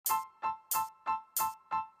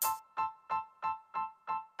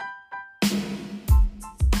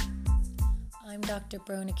Dr.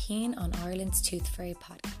 Bronagh Keane on Ireland's Toothfairy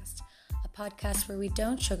podcast, a podcast where we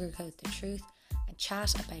don't sugarcoat the truth and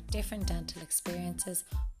chat about different dental experiences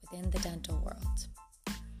within the dental world.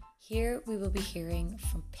 Here we will be hearing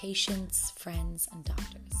from patients, friends and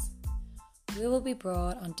doctors. We will be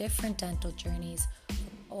brought on different dental journeys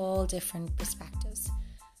from all different perspectives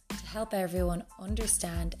to help everyone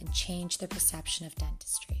understand and change their perception of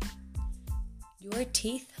dentistry. Your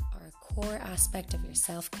teeth are a core aspect of your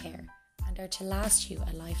self-care and are to last you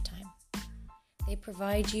a lifetime. They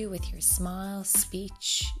provide you with your smile,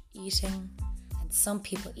 speech, eating, and some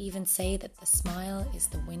people even say that the smile is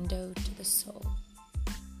the window to the soul.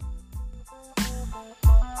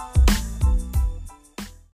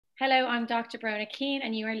 Hello, I'm Dr. Bronagh Keane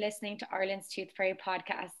and you are listening to Ireland's Toothfairy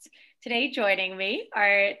podcast. Today joining me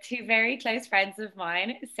are two very close friends of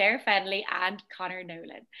mine, Sarah Fennelly and Conor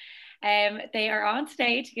Nolan. They are on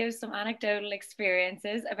today to give some anecdotal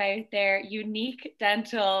experiences about their unique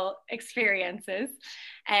dental experiences.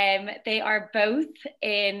 They are both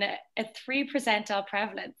in a 3 percentile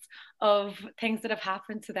prevalence of things that have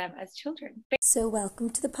happened to them as children. So welcome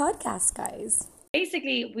to the podcast, guys.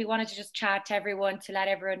 Basically, we wanted to just chat to everyone to let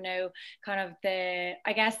everyone know kind of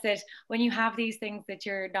I guess that when you have these things that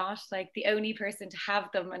you're not like the only person to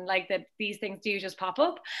have them, and like that these things do just pop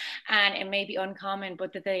up and it may be uncommon,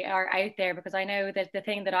 but that they are out there. Because I know that the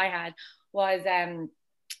thing that I had was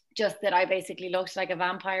just that I basically looked like a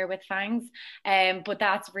vampire with fangs, but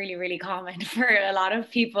that's really, really common for a lot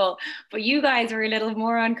of people. But you guys were a little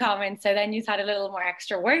more uncommon, so then you had a little more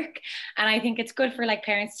extra work. And I think it's good for like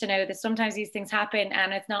parents to know that sometimes these things happen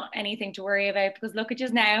and it's not anything to worry about, because look at you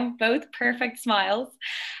now, both perfect smiles.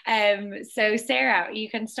 So Sarah, you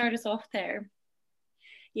can start us off there.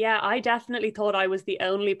 Yeah, I definitely thought I was the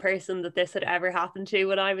only person that this had ever happened to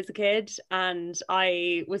when I was a kid, and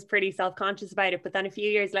I was pretty self-conscious about it. But then a few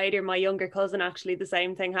years later, my younger cousin, actually the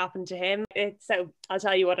same thing happened to him. So I'll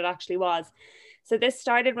tell you what it actually was. So this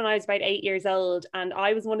started when I was about 8 years old, and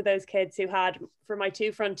I was one of those kids who had, for my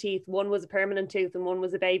 2 front teeth, one was a permanent tooth and one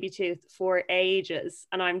was a baby tooth for ages.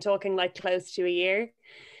 And I'm talking like close to a year.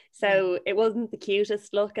 So it wasn't the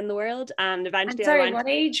cutest look in the world. And eventually what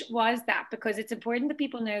age was that? Because it's important that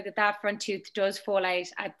people know that that front tooth does fall out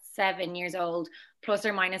at 7 years old, plus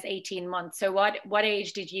or minus 18 months. So what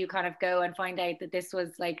age did you kind of go and find out that this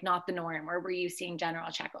was like not the norm, or were you seeing general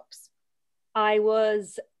checkups? I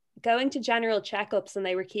was going to general checkups and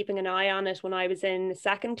they were keeping an eye on it when I was in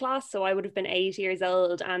 2nd class. So I would have been 8 years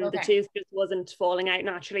old, and the tooth just wasn't falling out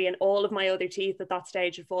naturally. And all of my other teeth at that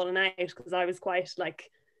stage had fallen out because I was quite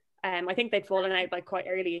like, I think they'd fallen out like quite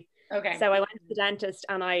early. Okay. So I went to the dentist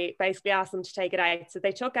and I basically asked them to take it out. So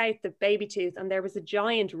they took out the baby tooth and there was a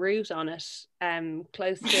giant root on it,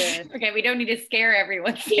 close to... Okay, we don't need to scare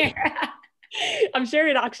everyone here. I'm sure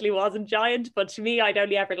it actually wasn't giant, but to me, I'd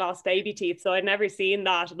only ever lost baby teeth, so I'd never seen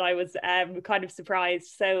that, and I was kind of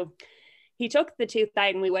surprised. So he took the tooth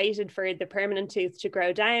out and we waited for the permanent tooth to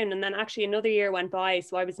grow down. And then actually another year went by.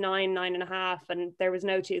 So I was 9.5, and there was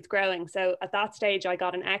no tooth growing. So at that stage, I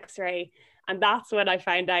got an X-ray. And that's when I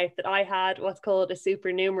found out that I had what's called a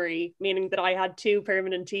supernumerary, meaning that I had 2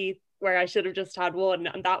 permanent teeth where I should have just had 1.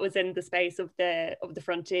 And that was in the space of the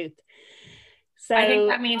front tooth. So I think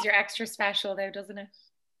that means you're extra special though, doesn't it?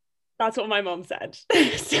 That's what my mum said.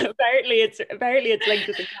 So apparently it's linked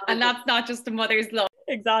with it. And that's not just the mother's love.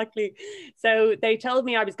 Exactly. So they told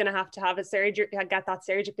me I was going to have a surgery, get that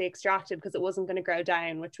surgically extracted because it wasn't going to grow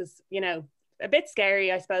down, which was, a bit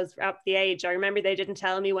scary, I suppose, at the age. I remember they didn't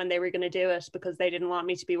tell me when they were going to do it because they didn't want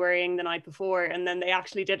me to be worrying the night before, and then they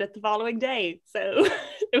actually did it the following day. So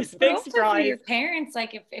it was a big surprise. For your parents,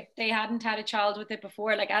 like if they hadn't had a child with it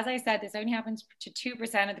before, like as I said, this only happens to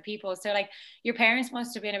 2% of the people. So like your parents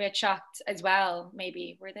must have been a bit shocked as well,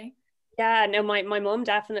 maybe, were they? Yeah, no, my mum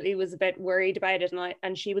definitely was a bit worried about it,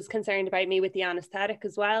 and she was concerned about me with the anesthetic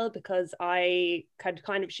as well, because I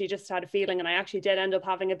she just had a feeling, and I actually did end up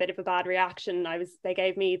having a bit of a bad reaction. They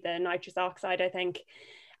gave me the nitrous oxide, I think,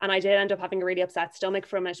 and I did end up having a really upset stomach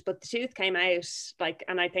from it, but the tooth came out,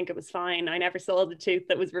 and I think it was fine. I never saw the tooth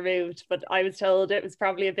that was removed, but I was told it was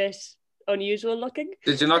probably a bit unusual looking.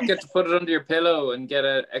 Did you not get to put it under your pillow and get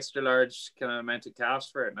an extra large kind of amount of cash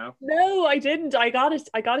for it? No, I didn't. I got a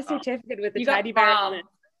certificate with a teddy bear on it,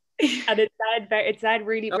 and it said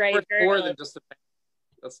really brave girl. More than just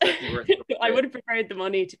that's definitely worth it. I would have preferred the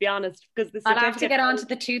money, to be honest, because the certificate... I'll have to get on to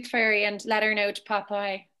the Toothfairy and let her know to pop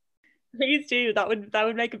by. Please do. That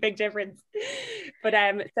would make a big difference. But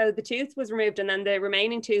so the tooth was removed, and then the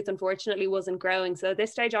remaining tooth unfortunately wasn't growing. So at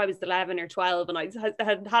this stage I was 11 or 12, and I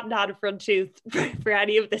hadn't had a front tooth for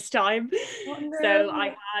any of this time. Oh, no. So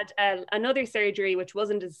I had another surgery, which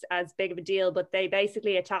wasn't as big of a deal, but they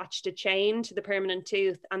basically attached a chain to the permanent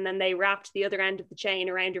tooth, and then they wrapped the other end of the chain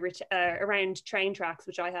around train tracks,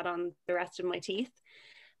 which I had on the rest of my teeth.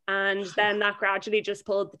 And then that gradually just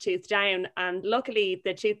pulled the tooth down, and luckily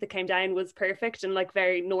the tooth that came down was perfect and like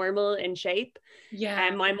very normal in shape. Yeah.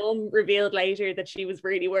 And my mum revealed later that she was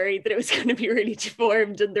really worried that it was going to be really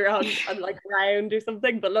deformed and they're on like round or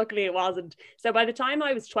something, but luckily it wasn't. So by the time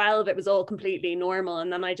I was 12 it was all completely normal,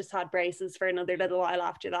 and then I just had braces for another little while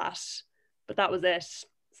after that, but that was it.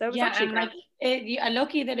 So it was actually and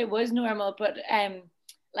lucky that it was normal, but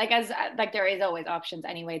like there is always options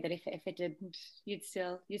anyway, that if it didn't, you'd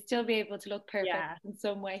still be able to look perfect in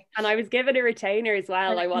some way. And I was given a retainer as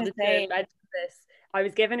well. I wanted to mention this. I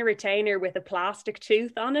was given a retainer with a plastic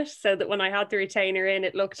tooth on it, so that when I had the retainer in,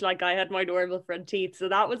 it looked like I had my normal front teeth. So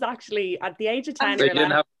that was actually at the age of 10 so or 11. You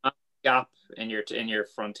didn't have a gap in your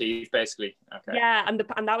front teeth, basically. Okay. Yeah, and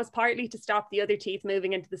that was partly to stop the other teeth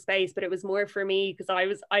moving into the space, but it was more for me because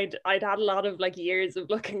I'd had a lot of like years of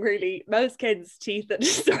looking really, most kids' teeth that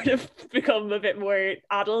just sort of become a bit more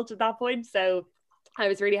adult at that point. So I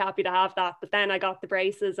was really happy to have that. But then I got the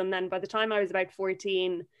braces, and then by the time I was about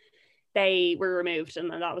 14, they were removed,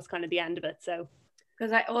 and then that was kind of the end of it. So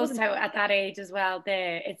because I also at that age as well,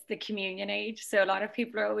 it's the communion age, so a lot of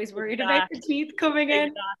people are always worried about the teeth coming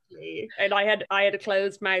in. Exactly. And I had a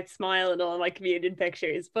closed mouth smile in all my communion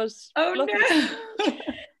pictures, but no.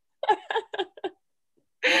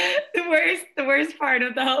 the worst part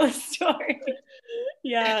of the whole story.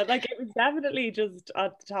 Yeah, like it was definitely just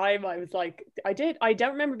at the time I was like, I don't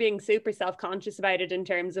remember being super self-conscious about it in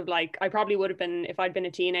terms of like, I probably would have been, if I'd been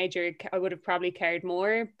a teenager, I would have probably cared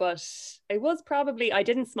more, but it was probably, I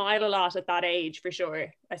didn't smile a lot at that age for sure.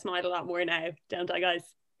 I smile a lot more now, don't I, guys?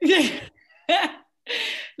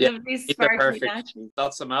 Yeah, perfect.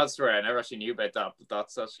 That's a mad story. I never actually knew about that, but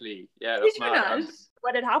that's actually, that's mad.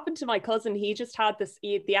 When it happened to my cousin, he just had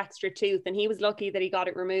the extra tooth, and he was lucky that he got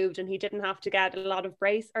it removed, and he didn't have to get a lot of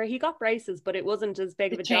he got braces, but it wasn't as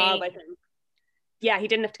big of a job, I think. Yeah, he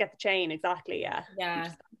didn't have to get the chain, exactly, yeah.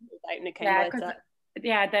 Yeah. And it came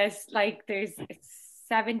there's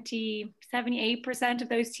 78% of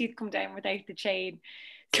those teeth come down without the chain.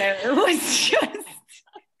 So it was just...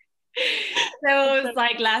 So it was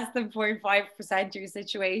like less than 0.5% your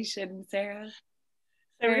situation, Sarah.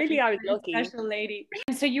 So really, I was lucky. Special lady.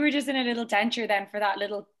 So you were just in a little denture then for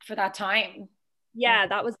that time. Yeah,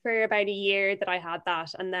 that was for about a year that I had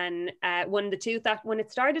that, and then when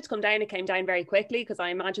it started to come down, it came down very quickly because I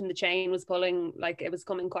imagine the chain was pulling, like it was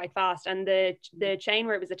coming quite fast, and the chain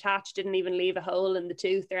where it was attached didn't even leave a hole in the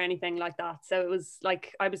tooth or anything like that. So it was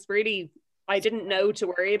like I didn't know to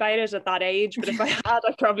worry about it at that age, but if I had,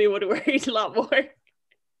 I probably would have worried a lot more.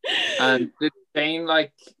 And did pain,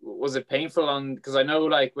 like, was it painful on, because I know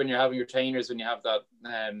like when you're having your retainers, when you have that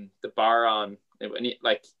the bar on, when you,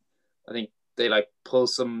 like, I think they like pull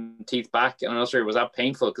some teeth back, and I'm not sure, was that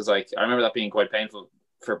painful? Because like I remember that being quite painful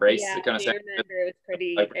for braces. Yeah, I remember it was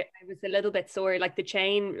pretty, it was a little bit sore, like the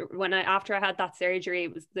chain, after I had that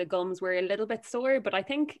surgery, the gums were a little bit sore, but I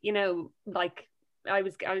think, like I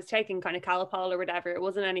was taking kind of Calpol or whatever. It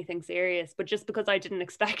wasn't anything serious, but just because I didn't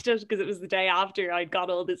expect it, because it was the day after I'd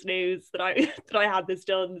got all this news that I had this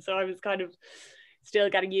done, so I was kind of still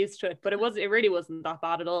getting used to it. But it really wasn't that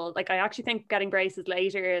bad at all. Like I actually think getting braces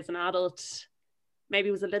later as an adult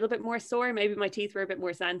maybe was a little bit more sore. Maybe my teeth were a bit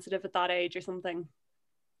more sensitive at that age or something.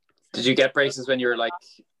 Did you get braces when you were like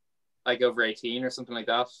over 18 or something like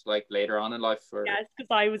that, like later on in life? Or... Yes, because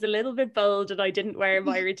I was a little bit bold and I didn't wear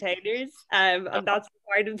my retainers, and that's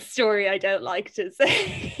part of the story I don't like to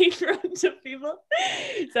say in front of people.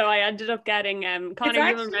 So I ended up getting Conor. It's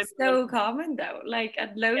actually so common though, like,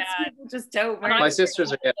 and loads of people just don't wear. My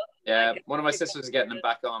sisters are getting, one of my sisters is getting them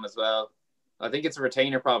back on as well. I think it's a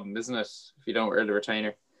retainer problem, isn't it? If you don't wear the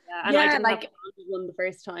retainer. Yeah, and I didn't have a bonded one the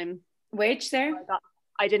first time. Which there?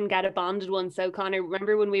 I didn't get a bonded one. So Conor,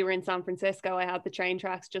 remember when we were in San Francisco, I had the train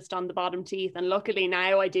tracks just on the bottom teeth, and luckily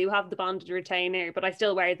now I do have the bonded retainer, but I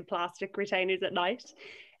still wear the plastic retainers at night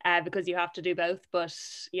because you have to do both. But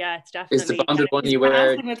yeah, it's definitely... Is the bonded one you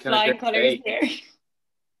wear with flying colours here?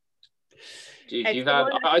 You've had...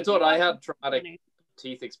 I thought I had traumatic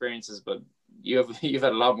teeth experiences, but you've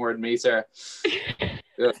had a lot more than me, Sarah.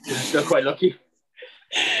 You're still quite lucky.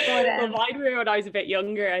 Well, mine were when I was a bit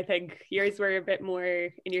younger. I think yours were a bit more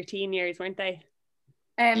in your teen years, weren't they?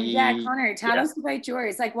 Yeah, Conor, tell us about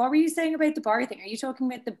yours. Like, what were you saying about the bar thing? Are you talking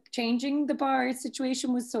about the changing the bar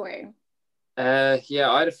situation was sore?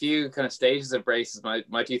 Yeah, I had a few kind of stages of braces.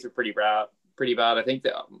 My teeth were pretty bad. I think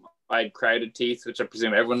that I had crowded teeth, which I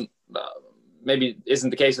presume everyone maybe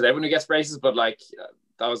isn't the case with everyone who gets braces, but like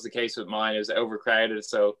that was the case with mine. It was overcrowded,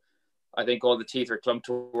 so I think all the teeth were clumped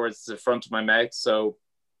towards the front of my mouth. So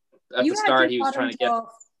at the start, he was trying to get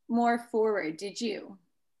more forward. Did you?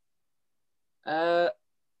 Well,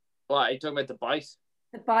 are you talking about the bite?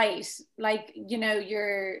 The bite, like, you know,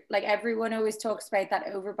 you're like, everyone always talks about that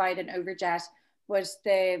overbite and overjet, but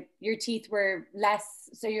your teeth were less,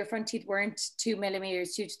 so your front teeth weren't 2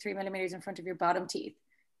 to 3 millimeters in front of your bottom teeth.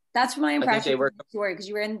 That's my impression. They were, because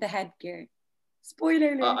you were in the headgear.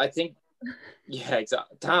 Spoiler alert. I think, yeah,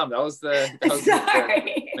 exactly. Damn, that was the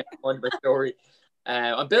point of my story.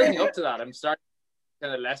 I'm building up to that. I'm starting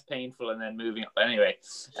kind of less painful and then moving up. Anyway,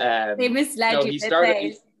 they misled you. He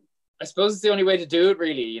started. I suppose it's the only way to do it,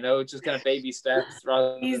 really. You know, just kind of baby steps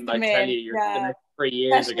rather than like tell you your 3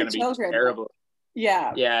 years are going to be terrible.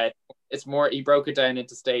 Yeah. It's more. He broke it down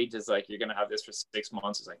into stages. Like, you're going to have this for 6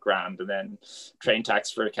 months. It's like grand, and then train tax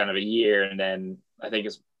for kind of a year, and then I think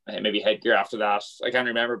it's maybe headgear after that. I can't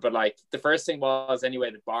remember, but like the first thing was anyway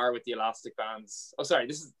the bar with the elastic bands. Oh,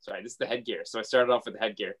 this is the headgear. So I started off with the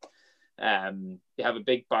headgear. You have a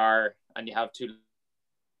big bar, and you have two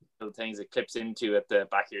little things it clips into at the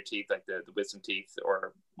back of your teeth, like the wisdom teeth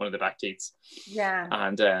or one of the back teeth. Yeah.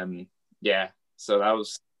 And so that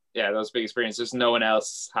was a big experience. Just no one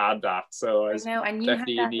else had that, so I was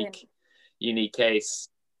definitely unique case.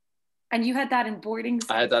 And you had that in boarding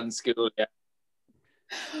school? I had that in school, yeah.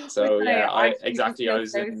 So I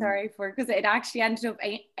was so sorry for, because it actually ended up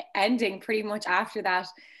ending pretty much after that,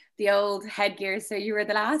 the old headgear. So you were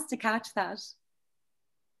the last to catch that.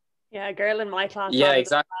 Yeah, a girl in my class. Yeah,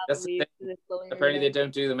 exactly. That's the thing. Apparently they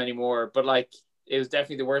don't do them anymore, but like it was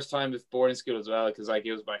definitely the worst time of boarding school as well, because like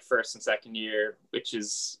it was my first and second year, which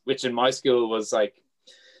in my school was like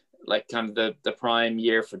kind of the prime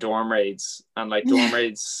year for dorm raids, and like dorm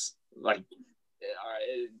raids like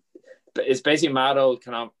it's basically a mad old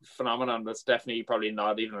kind of phenomenon that's definitely probably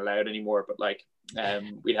not even allowed anymore. But like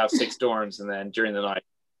we'd have 6 dorms, and then during the night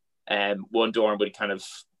one dorm would kind of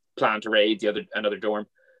plan to raid another dorm.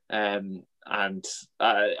 And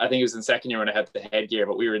I think it was in second year when I had the headgear,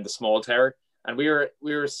 but we were in the small tower, and we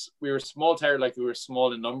were small tower, like we were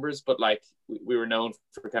small in numbers, but like we were known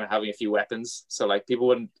for kind of having a few weapons, so like people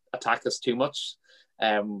wouldn't attack us too much.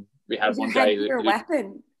 We had one guy who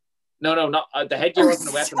weapon. No, not the headgear wasn't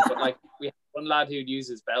a weapon, but like we had one lad who'd use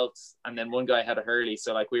his belt, and then one guy had a hurley,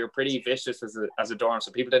 so like we were pretty vicious as a dorm,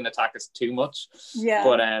 so people didn't attack us too much. Yeah.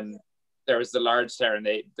 But there was the large tower, and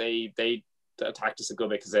they attacked us a good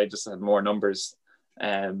bit because they just had more numbers.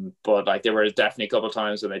 But like there were definitely a couple of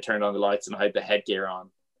times when they turned on the lights and I had the headgear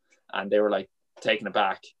on, and they were like taken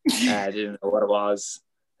aback. I didn't know what it was.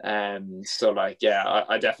 So like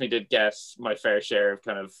I definitely did get my fair share of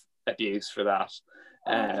kind of abuse for that.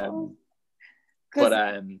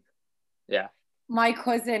 Yeah. My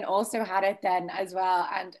cousin also had it then as well,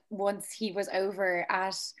 and once he was over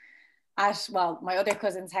at my other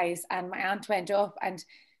cousin's house, and my aunt went up and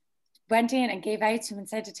went in and gave out to him and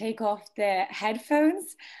said to take off the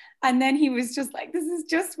headphones, and then he was just like, this is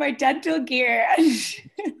just my dental gear.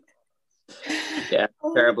 Yeah,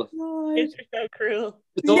 terrible. It's so cruel.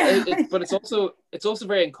 But it's also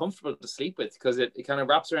very uncomfortable to sleep with, because it kind of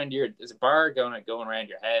wraps around there's a bar going around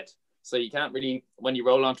your head, so you can't really, when you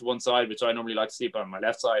roll onto one side, which I normally like to sleep on my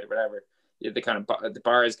left side or whatever, the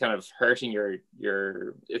bar is kind of hurting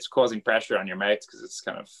it's causing pressure on your mouth because it's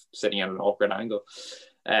kind of sitting at an awkward angle.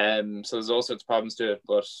 So there's all sorts of problems to it,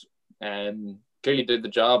 but clearly did the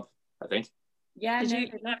job, I think. Yeah. You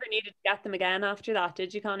never needed to get them again after that,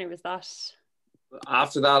 did you, Conor? Was that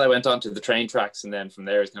after that I went on to the train tracks, and then from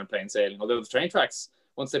there it's kind of plain sailing, although the train tracks,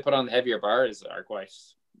 once they put on the heavier bars, are quite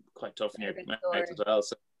tough in your mouth as well.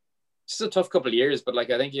 So it's just a tough couple of years, but like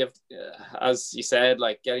I think you have, as you said,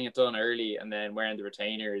 like getting it done early and then wearing the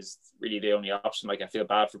retainer is really the only option. Like I feel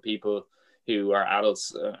bad for people who are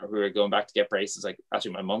adults who are going back to get braces. Like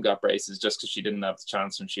actually my mum got braces just because she didn't have the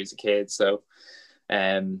chance when she was a kid. So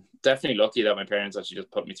definitely lucky that my parents actually just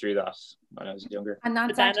put me through that when I was younger. And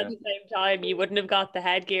that's at the same time, you wouldn't have got the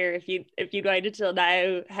headgear if you waited till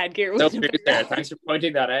now. Headgear would have been Sarah. Thanks for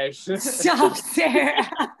pointing that out. Stop, Sarah.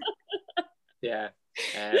 Yeah.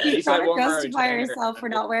 You gotta justify yourself for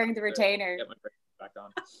not wearing the retainer. Get my back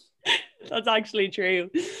on. That's actually true.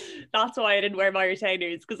 That's why I didn't wear my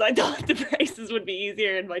retainers, because I thought the braces would be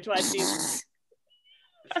easier in my 20s.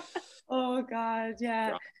 Oh God,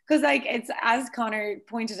 yeah. Because like it's, as Conor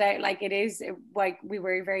pointed out, like it is like we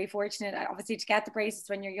were very fortunate obviously to get the braces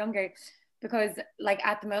when you're younger, because like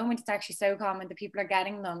at the moment it's actually so common that people are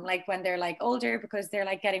getting them like when they're like older, because they're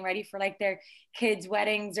like getting ready for like their kids'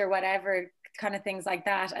 weddings or whatever kind of things like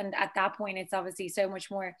that. And at that point it's obviously so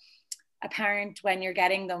much more apparent when you're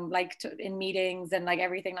getting them like in meetings and like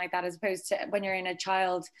everything like that, as opposed to when you're in a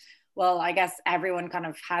child. Well, I guess everyone kind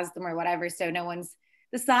of has them or whatever, so no one's,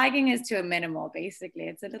 the sagging is to a minimal, basically.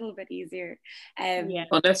 It's a little bit easier. Yeah.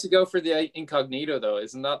 Unless you go for the incognito though,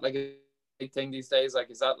 isn't that like a big thing these days?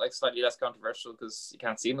 Like, is that like slightly less controversial because you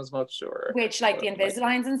can't see them as much, or which like the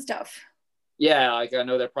Invisaligns and stuff? Yeah, like I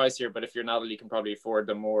know they're pricier, but if you're not, you can probably afford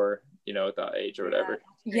them more, you know, at that age or whatever.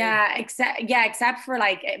 Except for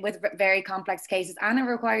like with very complex cases, and it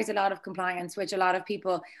requires a lot of compliance, which a lot of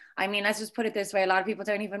people, I mean, let's just put it this way, a lot of people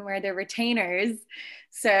don't even wear their retainers.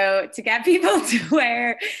 So to get people to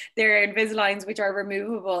wear their Invisaligns, which are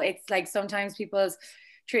removable, it's like sometimes people's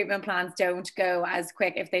treatment plans don't go as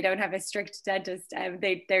quick if they don't have a strict dentist, and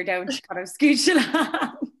they don't kind of scooch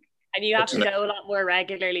along. And you have to go a lot more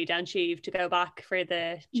regularly, don't you? You have to go back for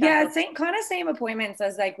the checkups. Yeah, same appointments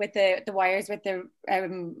as like with the wires with the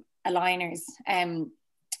aligners.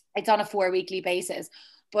 It's on a 4-weekly basis,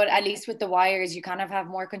 but at least with the wires you kind of have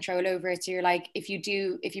more control over it. So you're like, if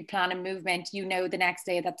you plan a movement, you know the next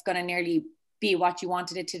day that's going to nearly be what you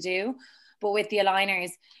wanted it to do. But with the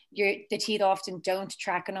aligners, the teeth often don't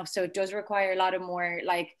track enough, so it does require a lot of more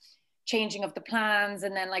like changing of the plans,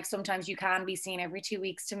 and then like sometimes you can be seen every 2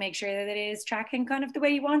 weeks to make sure that it is tracking kind of the way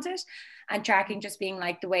you want it, and tracking just being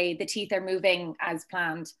like the way the teeth are moving as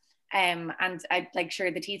planned. And I like, sure,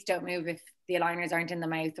 the teeth don't move if the aligners aren't in the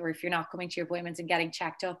mouth, or if you're not coming to your appointments and getting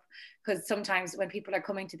checked up, because sometimes when people are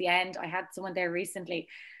coming to the end, I had someone there recently,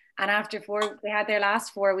 and after they had their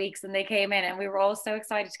last 4 weeks and they came in and we were all so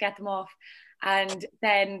excited to get them off, and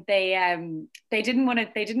then they didn't want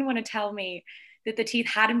to tell me that the teeth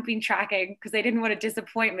hadn't been tracking because they didn't want to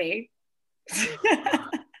disappoint me. So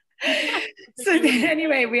then,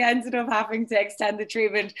 anyway, we ended up having to extend the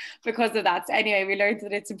treatment because of that. So anyway, we learned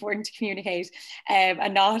that it's important to communicate,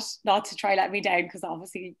 and not to try let me down, because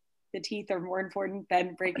obviously the teeth are more important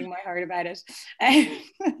than breaking my heart about it.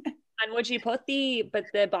 And would you put the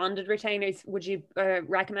bonded retainers, would you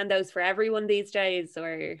recommend those for everyone these days,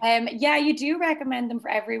 or? Yeah, you do recommend them for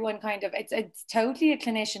everyone, kind of. It's totally a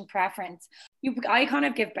clinician preference. I kind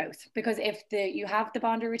of give both, because if you have the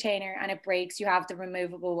bonded retainer and it breaks, you have the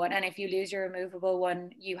removable one, and if you lose your removable one,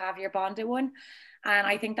 you have your bonded one. And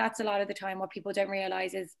I think that's a lot of the time what people don't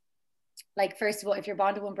realize is, like, first of all, if your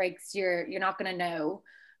bonded one breaks, you're not going to know,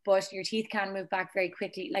 but your teeth can move back very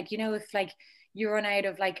quickly. Like, you know, if like you run out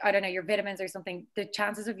of, like, I don't know, your vitamins or something, the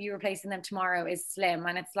chances of you replacing them tomorrow is slim.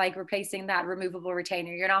 And it's like replacing that removable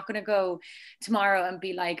retainer. You're not going to go tomorrow and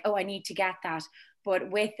be like, oh, I need to get that. But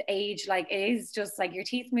with age, like, it is just like your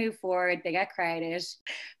teeth move forward, they get crowded,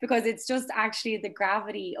 because it's just actually the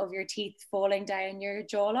gravity of your teeth falling down your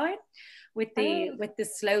jawline with the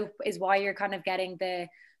slope is why you're kind of getting the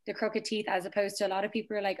crooked teeth, as opposed to a lot of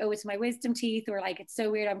people are like, oh, it's my wisdom teeth, or like, it's so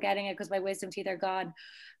weird, I'm getting it because my wisdom teeth are gone.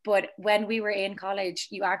 But when we were in college,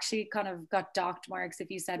 you actually kind of got docked marks if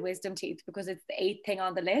you said wisdom teeth, because it's the 8th thing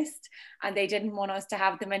on the list, and they didn't want us to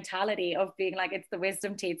have the mentality of being like, it's the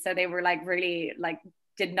wisdom teeth. So they were like, really, like,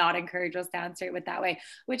 did not encourage us to answer it with that way,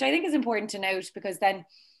 which I think is important to note, because then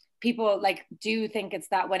people like do think it's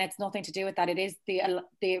that, when it's nothing to do with that. It is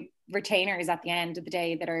the retainers at the end of the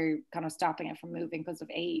day that are kind of stopping it from moving because of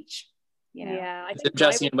age, you know. Yeah, I think it's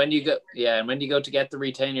interesting. When you go to get the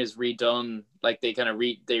retainers redone, like they kind of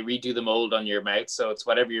they redo the mold on your mouth, so it's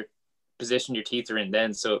whatever your position your teeth are in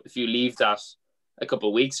then. So if you leave that a couple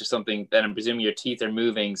of weeks or something, then I'm presuming your teeth are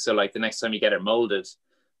moving, so like the next time you get it molded,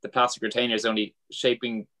 the plastic retainer is only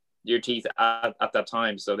shaping your teeth at that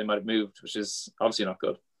time, so they might have moved, which is obviously not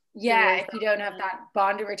good. Yeah, if you don't have that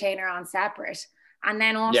bonded retainer on separate. And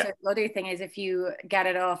then also the other thing is, if you get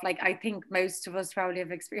it off, like, I think most of us probably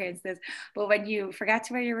have experienced this, but when you forget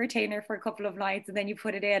to wear your retainer for a couple of nights and then you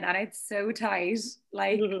put it in and it's so tight,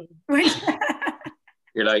 like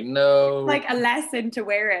you're like, no, like a lesson to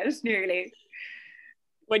wear it nearly.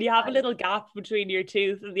 When you have a little gap between your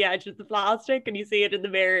tooth and the edge of the plastic and you see it in the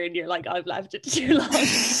mirror and you're like, I've left it too long.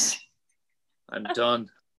 I'm done.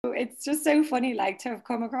 It's just so funny, like, to have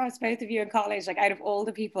come across both of you in college, like, out of all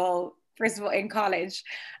the people, first of all, in college,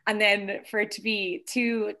 and then for it to be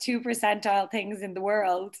two percentile things in the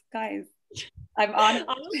world, guys. I'm on.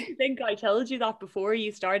 I don't think I told you that before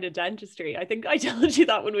you started dentistry. I think I told you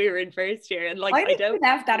that when we were in first year, and like, I don't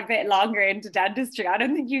left that a bit longer into dentistry. I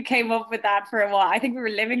don't think you came up with that for a while. I think we were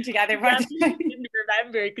living together. I didn't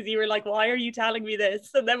remember because you were like, why are you telling me this?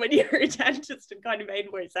 And then when you were a dentist, it kind of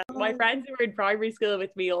made more sense. My friends who were in primary school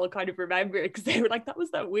with me all kind of remember because they were like, that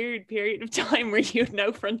was that weird period of time where you had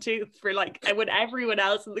no front tooth for like when everyone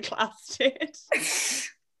else in the class did.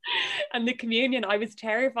 And the communion, I was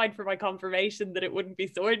terrified for my confirmation that it wouldn't be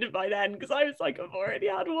sorted by then because I was like, I've already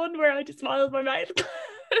had one where I just smiled my mouth.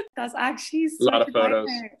 That's actually a lot of photos.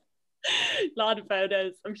 A lot of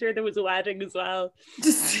photos. I'm sure there was a wedding as well.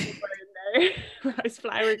 Where I was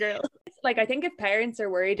flower girl. Like, I think if parents are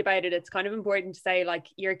worried about it, it's kind of important to say, like,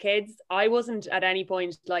 your kids, I wasn't at any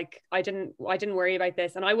point like I didn't worry about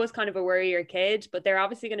this, and I was kind of a worrier kid, but they're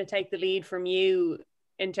obviously going to take the lead from you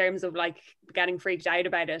in terms of like getting freaked out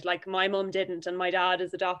about it. Like my mum didn't, and my dad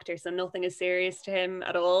is a doctor, so nothing is serious to him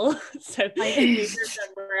at all. So neither of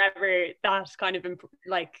them were ever that kind of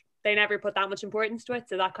like, they never put that much importance to it,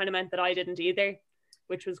 so that kind of meant that I didn't either,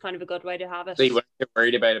 which was kind of a good way to have it. So you weren't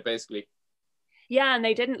worried about it basically? Yeah, and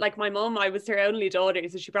they didn't, like my mum, I was her only daughter,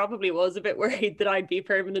 so she probably was a bit worried that I'd be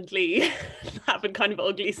permanently having kind of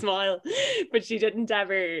ugly smile, but she didn't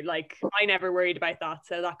ever, like, I never worried about that,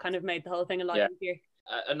 so that kind of made the whole thing a lot easier.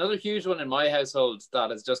 Another huge one in my household that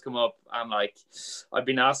has just come up, and like I've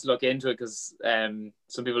been asked to look into it because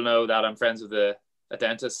some people know that I'm friends with a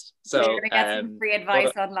dentist, so you're gonna get some free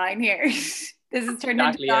advice online here. This is turned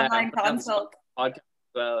into an online consult.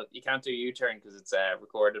 Well, you can't do a U-turn because it's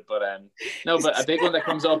recorded, but no, but a big one that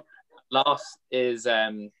comes up a lot is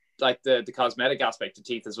like the cosmetic aspect of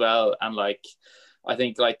teeth as well, and like I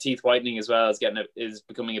think like teeth whitening as well is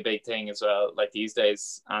becoming a big thing as well, like these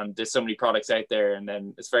days. And there's so many products out there, and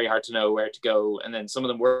then it's very hard to know where to go. And then some of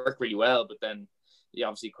them work really well, but then you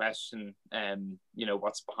obviously question, you know,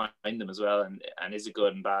 what's behind them as well, and is it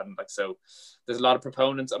good and bad, and like, so there's a lot of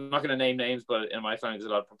proponents. I'm not going to name names, but in my family there's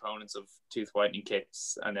a lot of proponents of tooth whitening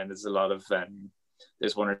kits, and then there's a lot of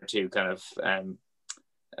there's one or two kind of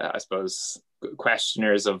I suppose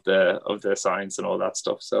questioners of the science and all that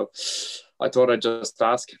stuff. So I thought I'd just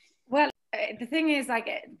ask. Well, the thing is, like,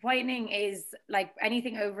 whitening is like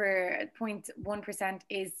anything over 0.1%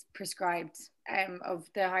 is prescribed of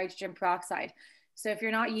the hydrogen peroxide. So if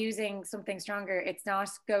you're not using something stronger, it's not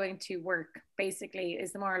going to work, basically,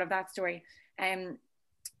 is the moral of that story.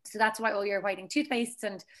 So that's why all your whitening toothpastes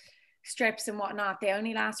and strips and whatnot, they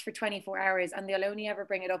only last for 24 hours, and they'll only ever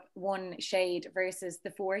bring it up one shade versus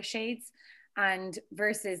the 4 shades, and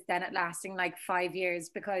versus then it lasting like 5 years,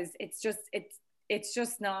 because it's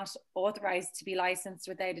just not authorized to be licensed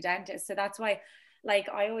without a dentist. So that's why, like,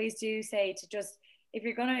 I always do say to just, if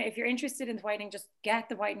you're interested in whitening, just get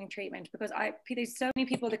the whitening treatment, because there's so many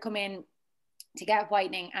people that come in to get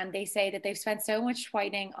whitening and they say that they've spent so much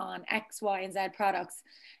whitening on X, Y, and Z products,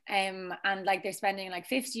 and like they're spending like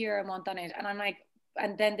 €50 a month on it, and I'm like,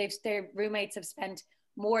 and then their roommates have spent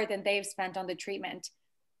more than they've spent on the treatment,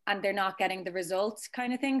 and they're not getting the results,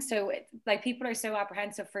 kind of thing. So like people are so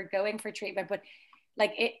apprehensive for going for treatment, but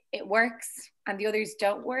like it works and the others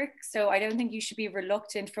don't work. So I don't think you should be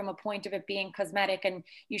reluctant from a point of it being cosmetic, and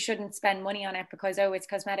you shouldn't spend money on it because, oh, it's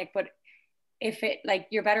cosmetic. But if it, like,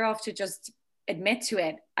 you're better off to just admit to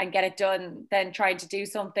it and get it done than trying to do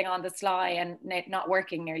something on the sly and it not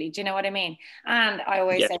working nearly. Do you know what I mean? And I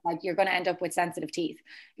always say, like, you're going to end up with sensitive teeth.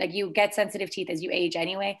 Like, you get sensitive teeth as you age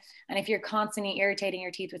anyway. And if you're constantly irritating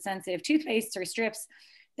your teeth with sensitive toothpaste or strips,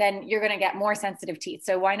 then you're going to get more sensitive teeth.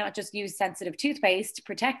 So why not just use sensitive toothpaste to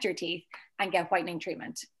protect your teeth and get whitening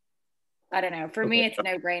treatment? I don't know. For me, it's a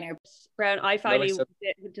no-brainer. Brown, I finally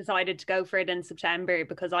decided to go for it in September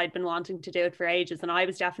because I'd been wanting to do it for ages, and I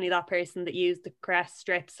was definitely that person that used the Crest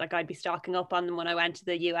strips. Like, I'd be stocking up on them when I went to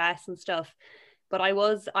the US and stuff. But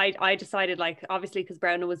I decided, like, obviously because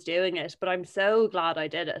Bronagh was doing it, but I'm so glad I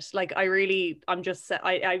did it. Like, I really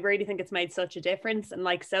think it's made such a difference, and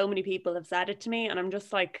like so many people have said it to me, and I'm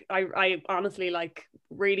just like, I honestly, like,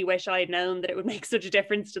 really wish I had known that it would make such a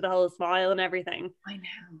difference to the whole smile and everything. I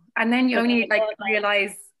know. And then you only like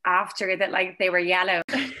realize after that, like, they were yellow.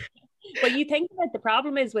 But you think about the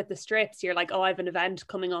problem is with the strips, you're like, oh, I have an event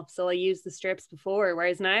coming up, so I used the strips before.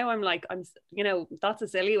 Whereas now I'm like, you know, that's a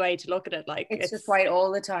silly way to look at it. Like, it's just white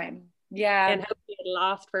all the time. Yeah. And hopefully it'll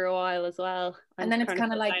last for a while as well. And then it's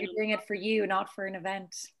kind of like you're doing it for you, not for an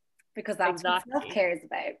event, because that's what self-care is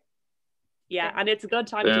about. Yeah, and it's a good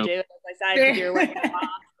time to do it, as I said, because you're wearing a mask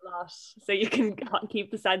a lot, so you can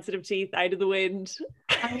keep the sensitive teeth out of the wind.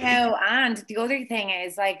 I know. And the other thing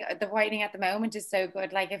is, like, the whitening at the moment is so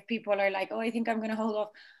good. Like, if people are like, oh, I think I'm going to hold off,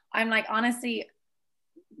 I'm like, honestly,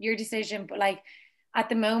 your decision. But like, at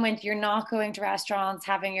the moment, you're not going to restaurants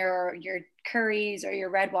having your curries or your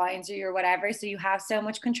red wines or your whatever, so you have so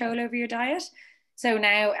much control over your diet. So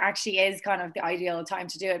now actually is kind of the ideal time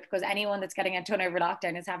to do it, because anyone that's getting it done over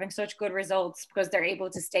lockdown is having such good results because they're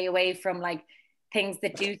able to stay away from like things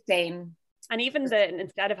that do stain. And even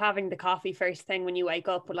instead of having the coffee first thing when you wake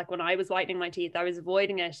up, like when I was whitening my teeth, I was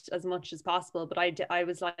avoiding it as much as possible. But I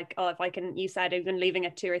was like, oh, if I can, you said even leaving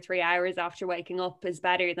it 2 or 3 hours after waking up is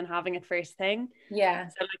better than having it first thing. Yeah.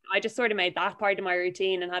 So like I just sort of made that part of my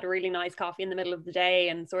routine and had a really nice coffee in the middle of the day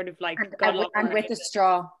and sort of like and with a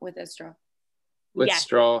straw. With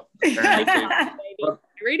straw. I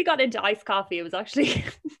really got into iced coffee. It was actually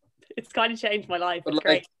it's kind of changed my life. It's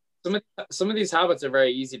great. Some of these habits are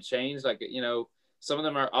very easy to change. Like, you know, some of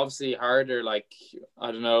them are obviously harder. Like,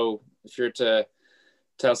 I don't know, if you're to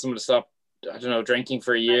tell someone to stop, I don't know, drinking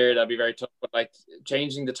for a year, that'd be very tough. But like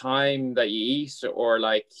changing the time that you eat, or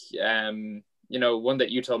like, you know, one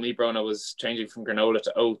that you told me, Bronagh, was changing from granola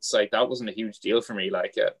to oats. Like that wasn't a huge deal for me.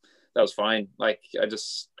 Like that was fine. Like I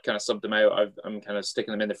just kind of subbed them out. I'm kind of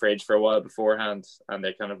sticking them in the fridge for a while beforehand, and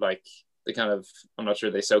they kind of, I'm not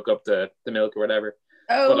sure, they soak up the milk or whatever.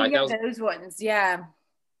 Oh, but like, yeah, those ones, yeah.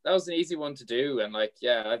 That was an easy one to do, and like,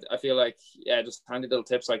 yeah, I feel like, yeah, just handy little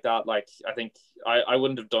tips like that. Like, I think I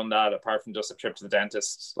wouldn't have done that apart from just a trip to the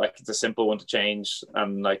dentist. Like, it's a simple one to change,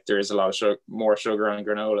 and like, there is a lot of more sugar on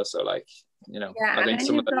granola, so like, you know, yeah, I think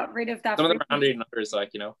some of them got rid of that. Some of them are handier than others, like,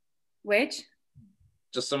 you know. Which?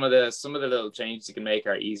 Just some of the little changes you can make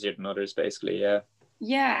are easier than others, basically. Yeah.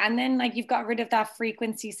 Yeah, and then like you've got rid of that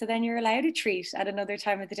frequency, so then you're allowed to treat at another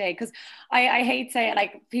time of the day. Because I hate saying it,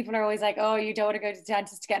 like people are always like, oh, you don't want to go to the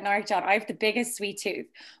dentist to get knocked out. I have the biggest sweet tooth,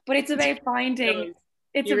 but it's about finding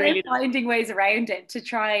finding ways around it to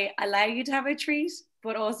try allow you to have a treat,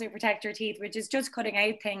 but also protect your teeth, which is just cutting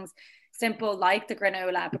out things simple like the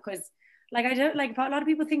granola. Because like I don't like, a lot of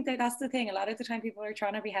people think that that's the thing. A lot of the time people are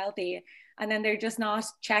trying to be healthy and then they're just not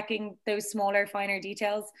checking those smaller, finer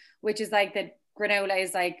details, which is like the granola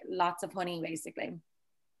is like lots of honey, basically,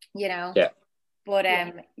 you know. Yeah. But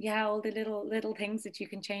yeah, all the little things that you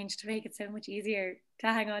can change to make it so much easier to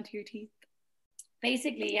hang on to your teeth.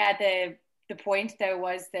 Basically, yeah, the point though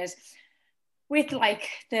was that with like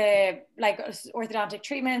the orthodontic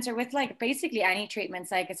treatments, or with like basically any treatments,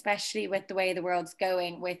 like especially with the way the world's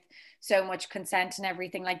going with so much consent and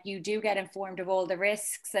everything, like you do get informed of all the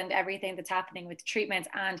risks and everything that's happening with the treatments.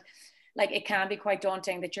 And like it can be quite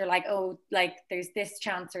daunting that you're like, oh, like there's this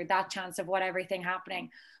chance or that chance of everything happening.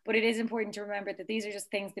 But it is important to remember that these are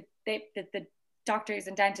just things that the doctors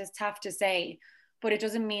and dentists have to say, but it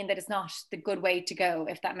doesn't mean that it's not the good way to go,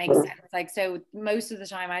 if that makes sense. Like, so most of the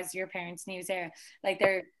time, as your parents knew, Sarah, like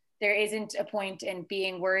there isn't a point in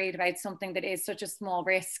being worried about something that is such a small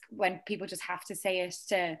risk when people just have to say it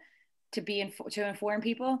to inform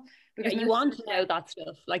people. Because you want to know that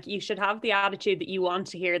stuff. Like you should have the attitude that you want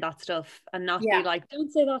to hear that stuff and not be like,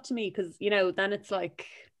 don't say that to me, because you know then it's like,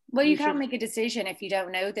 well, you can't make a decision if you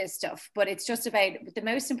don't know this stuff. But it's just about, the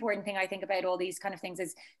most important thing I think about all these kind of things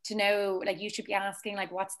is to know, like you should be asking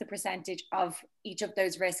like what's the percentage of each of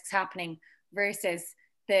those risks happening versus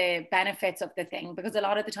the benefits of the thing, because a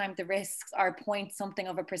lot of the time the risks are point something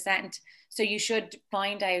of a percent. So you should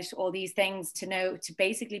find out all these things to know, to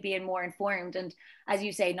basically be more informed, and as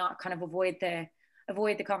you say, not kind of avoid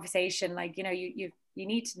the conversation. Like, you know, you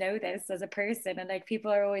need to know this as a person. And like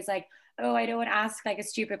people are always like, oh, I don't want to ask like a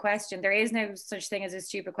stupid question. There is no such thing as a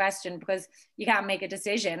stupid question, because you can't make a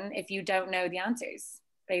decision if you don't know the answers,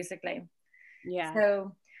 basically. Yeah.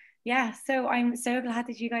 So yeah, so I'm so glad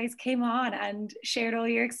that you guys came on and shared all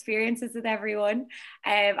your experiences with everyone.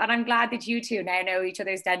 And I'm glad that you two now know each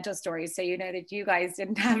other's dental stories, so you know that you guys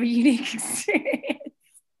didn't have a unique experience.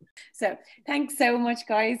 So thanks so much,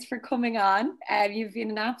 guys, for coming on. You've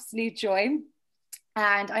been an absolute joy.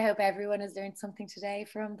 And I hope everyone has learned something today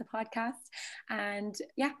from the podcast. And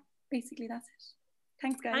yeah, basically that's it.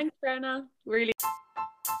 Thanks, guys. Thanks, Bronagh. Really.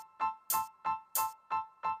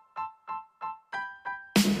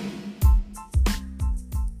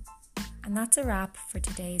 And that's a wrap for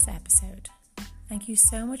today's episode. Thank you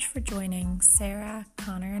so much for joining Sarah,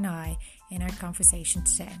 Conor and I in our conversation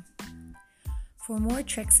today. For more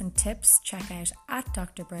tricks and tips, check out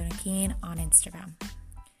 @Dr. Bronagh Keane on Instagram.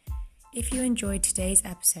 If you enjoyed today's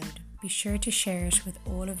episode, be sure to share it with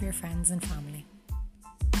all of your friends and family.